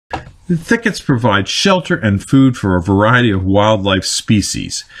The thickets provide shelter and food for a variety of wildlife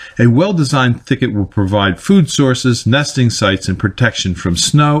species. A well-designed thicket will provide food sources, nesting sites, and protection from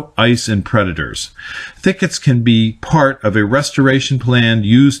snow, ice, and predators. Thickets can be part of a restoration plan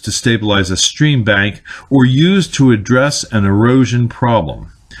used to stabilize a stream bank or used to address an erosion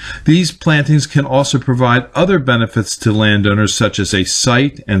problem. These plantings can also provide other benefits to landowners, such as a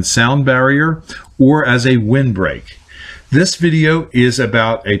sight and sound barrier or as a windbreak. This video is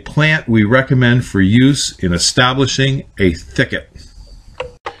about a plant we recommend for use in establishing a thicket.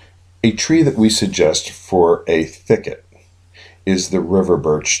 A tree that we suggest for a thicket is the river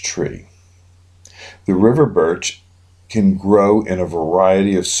birch tree. The river birch can grow in a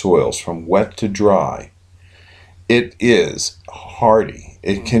variety of soils, from wet to dry. It is hardy.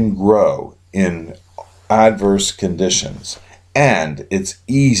 It can grow in adverse conditions, and it's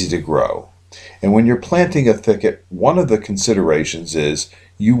easy to grow. And when you're planting a thicket, one of the considerations is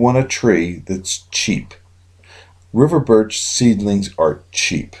you want a tree that's cheap. River birch seedlings are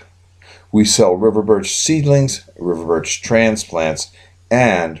cheap. We sell river birch seedlings, river birch transplants,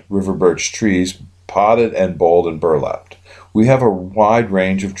 and river birch trees potted and balled and burlapped. We have a wide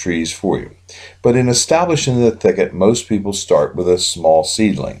range of trees for you. But in establishing the thicket, most people start with a small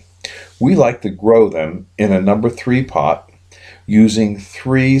seedling. We like to grow them in a number 3 pot, using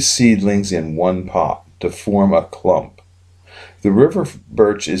 3 seedlings in 1 pot to form a clump. The river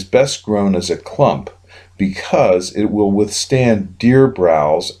birch is best grown as a clump because it will withstand deer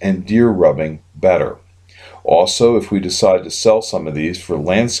browse and deer rubbing better. Also, if we decide to sell some of these for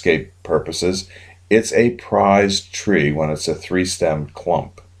landscape purposes, it's a prized tree when it's a 3-stemmed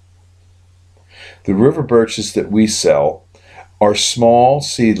clump. The river birches that we sell are small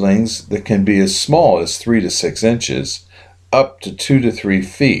seedlings that can be as small as 3 to 6 inches, up to 2 to 3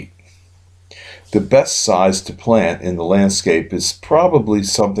 feet. The best size to plant in the landscape is probably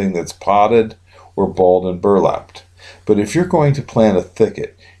something that's potted or balled and burlapped. But if you're going to plant a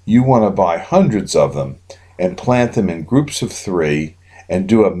thicket, you want to buy hundreds of them and plant them in groups of 3 and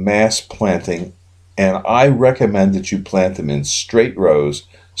do a mass planting. And I recommend that you plant them in straight rows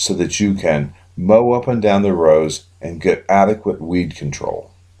so that you can mow up and down the rows and get adequate weed control.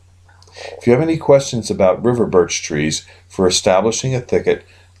 If you have any questions about river birch trees for establishing a thicket,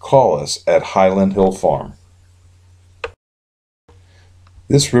 call us at Highland Hill Farm.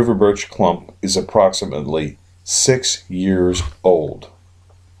 This river birch clump is approximately 6 years old.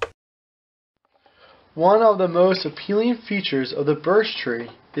 One of the most appealing features of the birch tree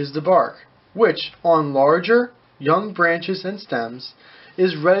is the bark, which, on larger, young branches and stems,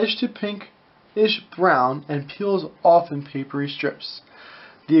 is reddish to pinkish brown and peels off in papery strips.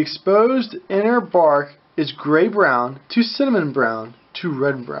 The exposed inner bark is gray-brown to cinnamon brown to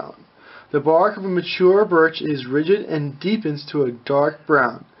red-brown. The bark of a mature birch is rigid and deepens to a dark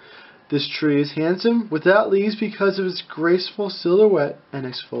brown. This tree is handsome without leaves because of its graceful silhouette and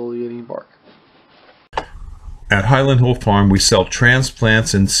exfoliating bark. At Highland Hill Farm, we sell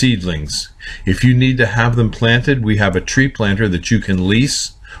transplants and seedlings. If you need to have them planted, we have a tree planter that you can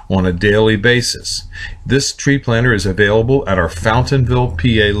lease on a daily basis. This tree planter is available at our Fountainville,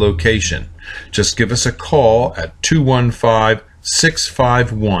 PA location. Just give us a call at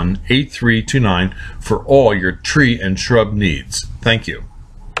 215-651-8329 for all your tree and shrub needs. Thank you.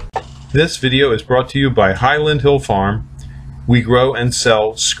 This video is brought to you by Highland Hill Farm. We grow and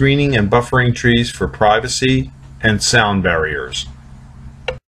sell screening and buffering trees for privacy and sound barriers.